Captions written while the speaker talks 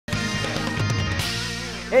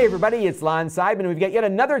Hey everybody, it's Lon.TV, and we've got yet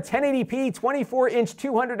another 1080p 24-inch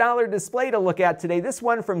 $200 display to look at today. This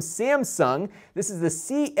one from Samsung. This is the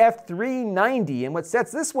CF390, and what sets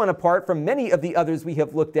this one apart from many of the others we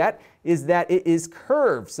have looked at is that it is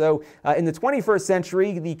curved. So in the 21st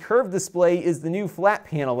century, the curved display is the new flat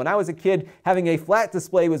panel. When I was a kid, having a flat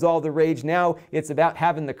display was all the rage. Now it's about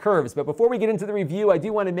having the curves. But before we get into the review, I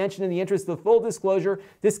do want to mention, in the interest of full disclosure,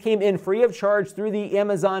 this came in free of charge through the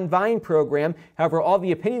Amazon Vine program. However, all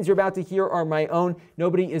the opinions you're about to hear are my own.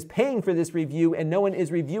 Nobody is paying for this review, and no one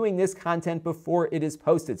is reviewing this content before it is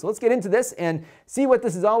posted. So let's get into this and see what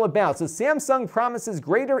this is all about. So Samsung promises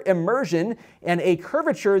greater immersion and a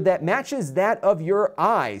curvature that matches that of your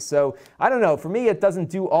eye. So I don't know, for me it doesn't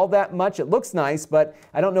do all that much. It looks nice, but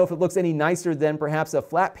I don't know if it looks any nicer than perhaps a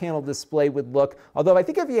flat panel display would look. Although I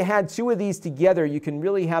think if you had two of these together, you can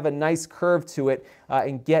really have a nice curve to it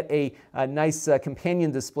and get a nice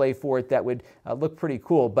companion display for it that would look pretty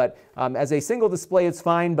cool. But as a single display, it's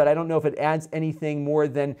fine, but I don't know if it adds anything more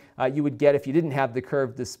than you would get if you didn't have the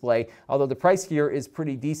curved display, although the price here is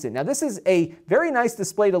pretty decent. Now, this is a very nice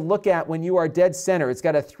display to look at when you are dead center. It's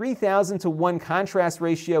got a 3,000:1 contrast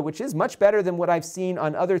ratio, which is much better than what I've seen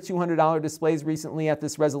on other $200 displays recently at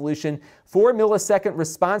this resolution. 4 millisecond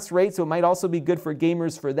response rate, so it might also be good for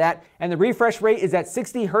gamers for that. And the refresh rate is at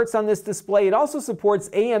 60 Hertz on this display. It also supports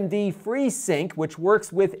AMD Free Sync, which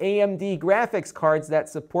works with AMD graphics cards that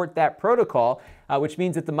support that protocol, which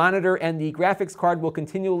means that the monitor and the graphics card will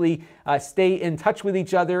continually stay in touch with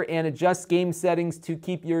each other and adjust game settings to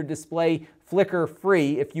keep your display flicker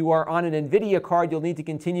free. If you are on an NVIDIA card, you'll need to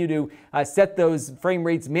continue to set those frame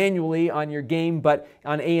rates manually on your game, but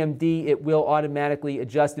on AMD it will automatically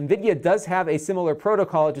adjust. NVIDIA does have a similar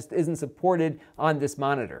protocol, it just isn't supported on this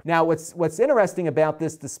monitor. Now what's interesting about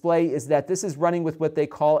this display is that this is running with what they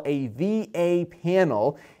call a VA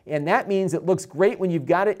panel, and that means it looks great when you've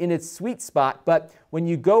got it in its sweet spot, but when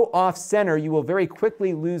you go off center, you will very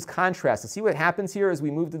quickly lose contrast. So see what happens here as we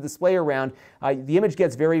move the display around. The image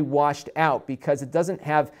gets very washed out because it doesn't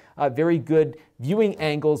have very good viewing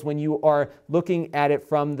angles when you are looking at it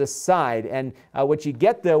from the side. And what you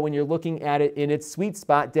get, though, when you're looking at it in its sweet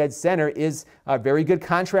spot, dead center, is very good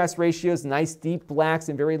contrast ratios, nice deep blacks,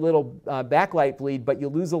 and very little backlight bleed, but you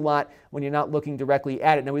lose a lot when you're not looking directly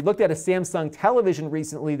at it. Now, we looked at a Samsung television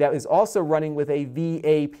recently that is also running with a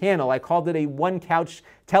VA panel. I called it a one-couch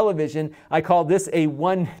television. I call this a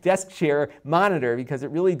one desk chair monitor because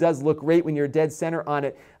it really does look great when you're dead center on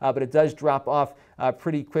it, but it does drop off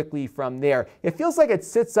pretty quickly from there. It feels like it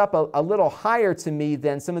sits up a little higher to me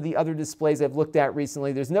than some of the other displays I've looked at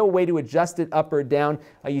recently. There's no way to adjust it up or down.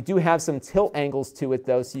 You do have some tilt angles to it,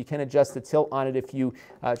 though, so you can adjust the tilt on it if you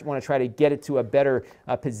want to try to get it to a better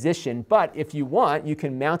position. But if you want, you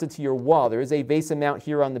can mount it to your wall. There is a VESA mount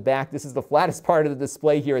here on the back. This is the flattest part of the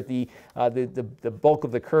display here at the bulk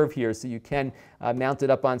of the curve here, so you can mount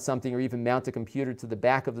it up on something or even mount a computer to the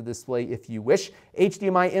back of the display if you wish.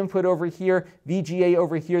 HDMI input over here, VGA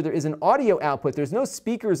over here. There is an audio output. There's no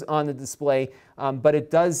speakers on the display, but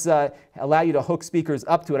it does allow you to hook speakers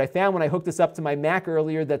up to it. I found when I hooked this up to my Mac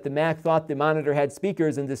earlier that the Mac thought the monitor had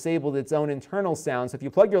speakers and disabled its own internal sound. So if you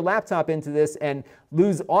plug your laptop into this and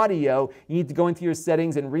lose audio, you need to go into your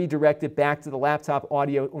settings and redirect it back to the laptop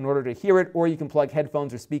audio in order to hear it, or you can plug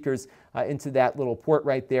headphones or speakers into that little port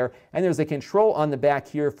right there. And there's a control on the back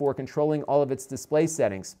here for controlling all of its display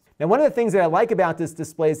settings. Now, one of the things that I like about this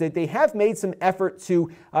display is that they have made some effort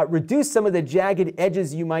to reduce some of the jagged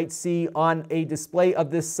edges you might see on a display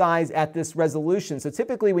of this size at this resolution. So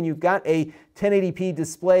typically when you've got a 1080p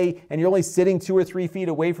display and you're only sitting 2 or 3 feet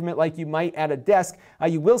away from it like you might at a desk,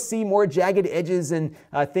 you will see more jagged edges and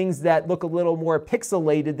things that look a little more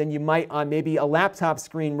pixelated than you might on maybe a laptop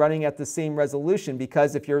screen running at the same resolution,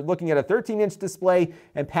 because if you're looking at a 13-inch display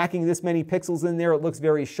and packing this many pixels in there, it looks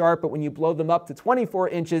very sharp, but when you blow them up to 24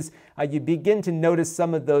 inches, you begin to notice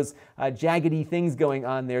some of those jaggedy things going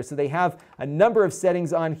on there. So they have a number of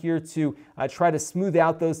settings on here to try to smooth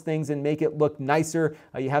out those things and make it look nicer.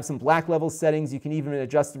 You have some black level settings. You can even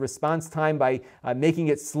adjust the response time by making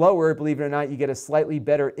it slower. Believe it or not, you get a slightly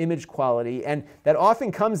better image quality. And that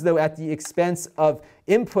often comes, though, at the expense of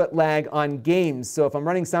input lag on games. So if I'm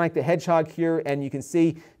running Sonic the Hedgehog here, and you can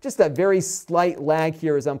see just a very slight lag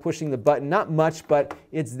here as I'm pushing the button. Not much, but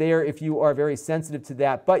it's there if you are very sensitive to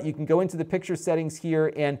that. But you can go into the picture settings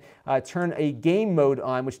here and turn a game mode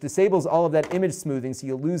on, which disables all of that image smoothing, so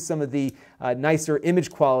you'll lose some of the nicer image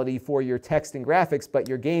quality for your text and graphics, but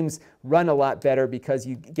your games run a lot better because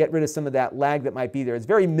you get rid of some of that lag that might be there. It's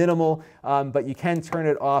very minimal, but you can turn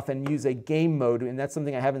it off and use a game mode, and that's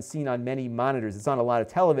something I haven't seen on many monitors. It's on a lot lot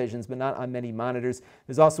of televisions, but not on many monitors.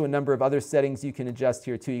 There's also a number of other settings you can adjust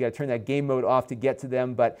here too. You got to turn that game mode off to get to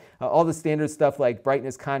them, but all the standard stuff like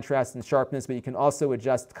brightness, contrast, and sharpness, but you can also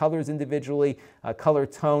adjust colors individually, color,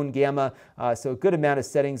 tone, gamma, so a good amount of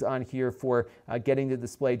settings on here for getting the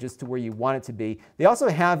display just to where you want it to be. They also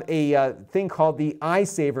have a thing called the eye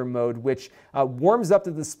saver mode, which warms up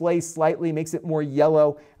the display slightly, makes it more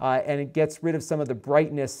yellow, and it gets rid of some of the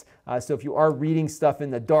brightness. So if you are reading stuff in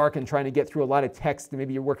the dark and trying to get through a lot of text, and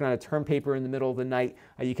maybe you're working on a term paper in the middle of the night,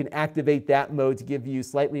 you can activate that mode to give you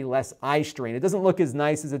slightly less eye strain. It doesn't look as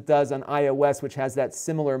nice as it does on iOS, which has that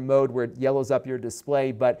similar mode where it yellows up your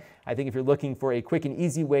display, but I think if you're looking for a quick and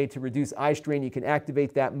easy way to reduce eye strain, you can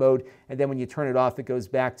activate that mode, and then when you turn it off, it goes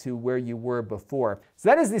back to where you were before. So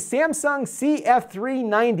that is the Samsung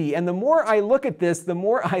CF390, and the more I look at this, the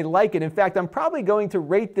more I like it. In fact, I'm probably going to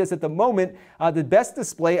rate this at the moment the best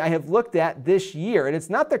display I have looked at this year. And it's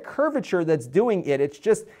not the curvature that's doing it, it's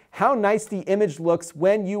just how nice the image looks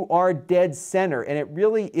when you are dead center. And it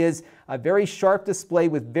really is a very sharp display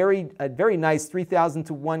with a very nice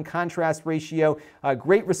 3000:1 contrast ratio,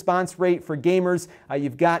 great response rate for gamers.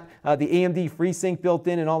 You've got the AMD Free Sync built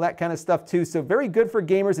in and all that kind of stuff too. So very good for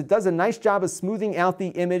gamers. It does a nice job of smoothing out the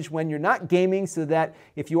image when you're not gaming, so that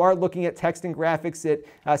if you are looking at text and graphics, it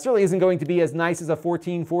certainly isn't going to be as nice as a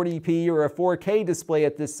 1440p or a 4K display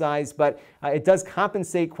at this size, but it does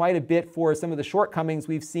compensate quite a bit for some of the shortcomings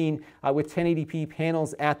we've seen with 1080p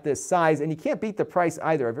panels at this size. And you can't beat the price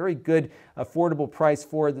either. A very good, affordable price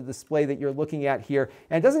for the display that you're looking at here.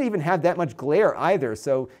 And it doesn't even have that much glare either.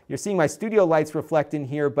 So you're seeing my studio lights reflect in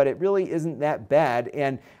here, but it really isn't that bad.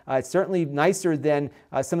 And it's certainly nicer than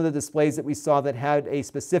some of the displays that we saw that had a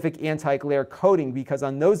specific anti-glare coating, because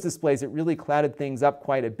on those displays it really clouded things up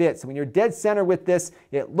quite a bit. So when you're dead center with this,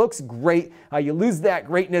 it looks great. You lose that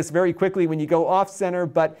greatness very quickly when you go off center,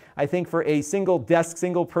 but I think for a single desk,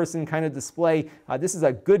 single person kind of display, this is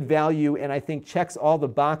a good value, and I think checks all the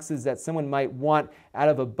boxes that someone might want out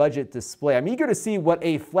of a budget display. I'm eager to see what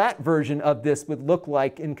a flat version of this would look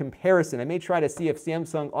like in comparison. I may try to see if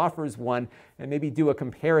Samsung offers one and maybe do a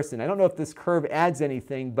comparison. I don't know if this curve adds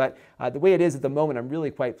anything, but the way it is at the moment, I'm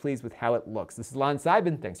really quite pleased with how it looks. This is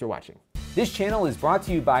Lon.TV. Thanks for watching. This channel is brought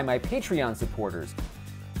to you by my Patreon supporters.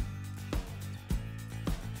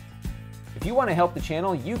 If you want to help the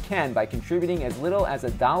channel, you can by contributing as little as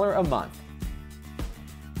 $1 a month.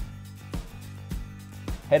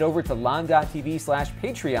 Head over to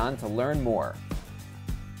Lon.TV/Patreon to learn more.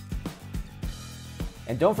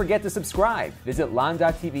 And don't forget to subscribe. Visit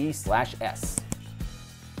Lon.TV/S.